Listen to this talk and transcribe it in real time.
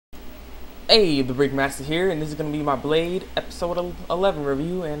Hey, the Thabreakmasta here, and this is going to be my Blade episode 11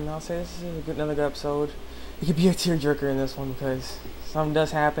 review, and I'll say this is another good episode. It could be a tearjerker in this one because something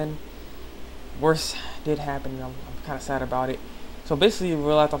does happen. Worse did happen, and I'm kind of sad about it. So basically, we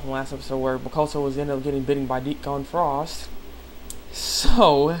left off in the last episode where Makoto was ended up getting bitten by Deacon Frost.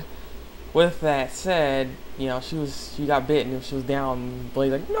 So, with that said, you know, she got bitten and she was down.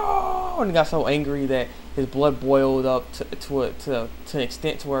 Blade's like, no, and he got so angry that his blood boiled up to an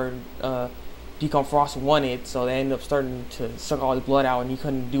extent to where Deacon Frost wanted. So they ended up starting to suck all his blood out, and he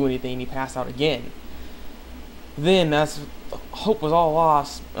couldn't do anything. And he passed out again. Then, as hope was all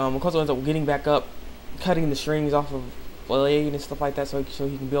lost, Makoto ends up getting back up, cutting the strings off of Blade and stuff like that, so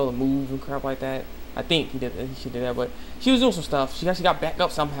he can be able to move and crap like that. I think he did that, but she was doing some stuff. She actually got back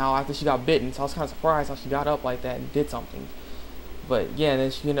up somehow after she got bitten, so I was kind of surprised how she got up like that and did something. But yeah,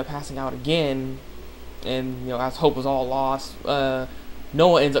 then she ended up passing out again, and you know, as hope was all lost,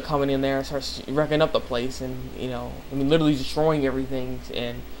 Noah ends up coming in there and starts wrecking up the place, and you know, I mean, literally destroying everything.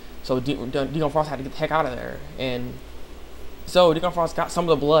 And so Deacon Frost had to get the heck out of there, and so Deacon Frost got some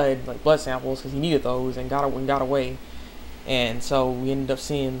of the blood samples, because he needed those, and got away. And so we ended up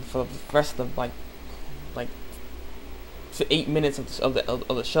seeing for the rest of like 8 minutes of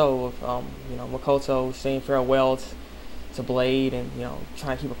the show of you know, Makoto saying farewell to Blade, and you know,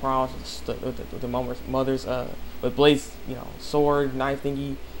 trying to keep a promise with the mother's with Blade's, you know, sword knife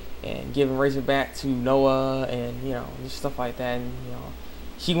thingy, and giving Razor back to Noah, and you know, just stuff like that. And you know,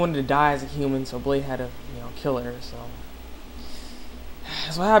 she wanted to die as a human, so Blade had to, you know, kill her. So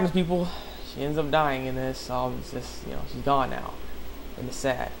that's what happens, people. She ends up dying in this, so it's just, you know, she's gone now, and it's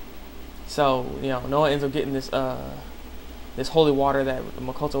sad. So you know, Noah ends up getting this this holy water that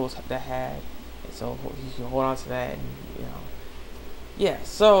Makoto had, and so you can hold on to that, and you know, yeah.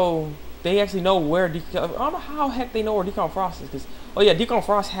 So they actually know where I don't know how the heck they know where Deacon Frost is, because oh yeah, Deacon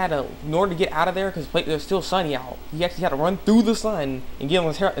Frost had in order to get out of there, because it was still sunny out, he actually had to run through the sun and get on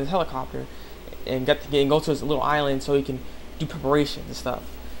his helicopter and go to his little island so he can do preparations and stuff.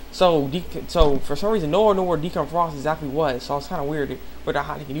 So for some reason, no one knew where Deacon Frost exactly was, so it's kind of weird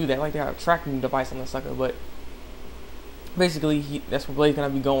how they can do that. Like, they got a tracking device on the sucker, but basically that's where Blade's gonna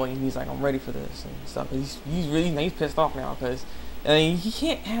be going. And he's like, I'm ready for this and stuff. He's pissed off now, because I mean,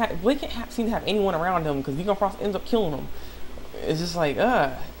 Blade can't seem to have anyone around him, because Deacon Frost ends up killing him. It's just like,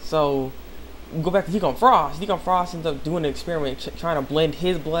 so we go back to Deacon Frost. Deacon Frost ends up doing an experiment, trying to blend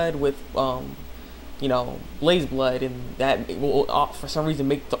his blood with you know, Blade's blood, and that will for some reason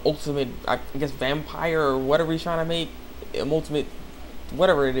make the ultimate, I guess, vampire or whatever he's trying to make, ultimate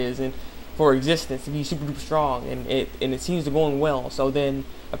whatever it is, and for existence to be super duper strong, and it seems to be going well. So then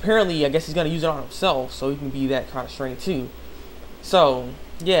apparently, I guess he's gonna use it on himself, so he can be that kind of strength too. So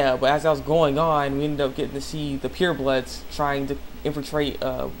yeah, but as that was going on, we ended up getting to see the purebloods trying to infiltrate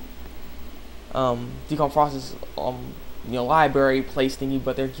Deacon Frost's you know, library place thingy,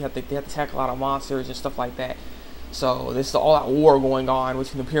 but they have to attack a lot of monsters and stuff like that. So this is all that war going on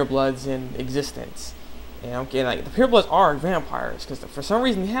between the purebloods and existence. And I'm getting, like, the purebloods are vampires, because for some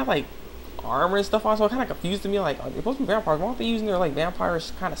reason they have like armor and stuff on, so it kind of confused me. Like, they're supposed to be vampires, why aren't they using their like vampire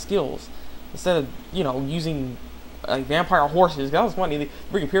kind of skills instead of, you know, using like vampire horses? That was funny. They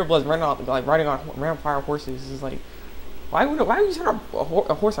bring purebloods riding on vampire horses. Is like, why would you turn a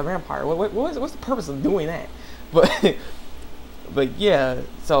horse a vampire? What's the purpose of doing that? But yeah,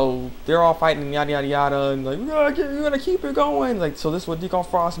 so they're all fighting and yada yada yada, and like, we're gonna keep it going. Like, so this is what Deacon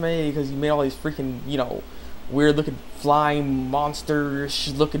Frost made, because he made all these freaking, you know, weird looking flying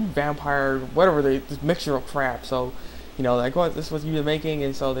monsters looking vampire, whatever, this mixture of crap. So, you know, like, what, this is what you've been making,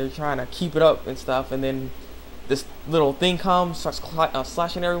 and so they're trying to keep it up and stuff. And then this little thing comes, starts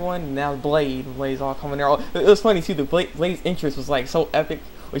slashing everyone, and now Blade's all coming there. It was funny too. Blade's interest was like so epic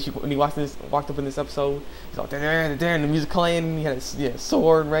when he walked up in this episode. He's like, there, and the music playing. He had his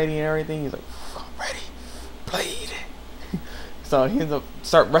sword ready and everything. He's like, I'm ready, Blade. So he ends up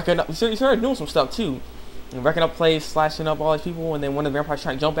wrecking up. He started doing some stuff too, and wrecking up plays, slashing up all these people. And then one of the vampires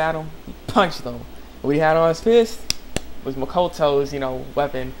trying to jump at him, he punched them. What he had on his fist was Makoto's, you know,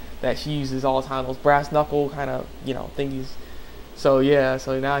 weapon that she uses all the time, those brass knuckle kind of, you know, thingies. So yeah,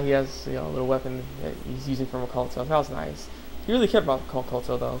 so now he has, you know, a little weapon that he's using for Makoto. That was nice. He really cared about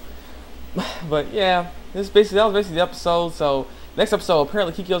Makoto though. But yeah, that was basically the episode. So next episode,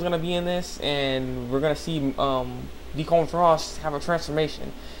 apparently Kikyo's gonna be in this, and we're gonna see Deacon Frost have a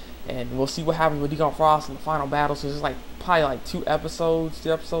transformation, and we'll see what happens with Deacon Frost in the final battle. So there's like probably like two episodes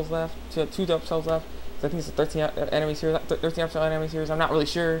left. So I think it's a 13 episode anime series. I'm not really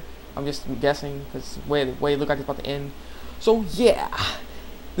sure. I'm just guessing, because the way it looked like it's about to end. So yeah,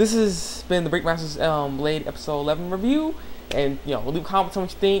 this has been the Thabreakmasta's Blade episode 11 review, And leave comments on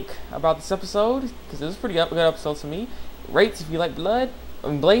what you think about this episode, because it was a pretty good episode to me. Rates if you like Blade,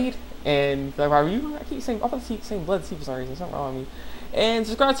 and like my review. I keep saying Blood for some reason. Something wrong with me. And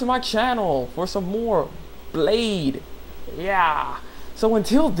subscribe to my channel for some more Blade. Yeah. So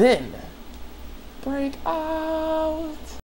until then, break out.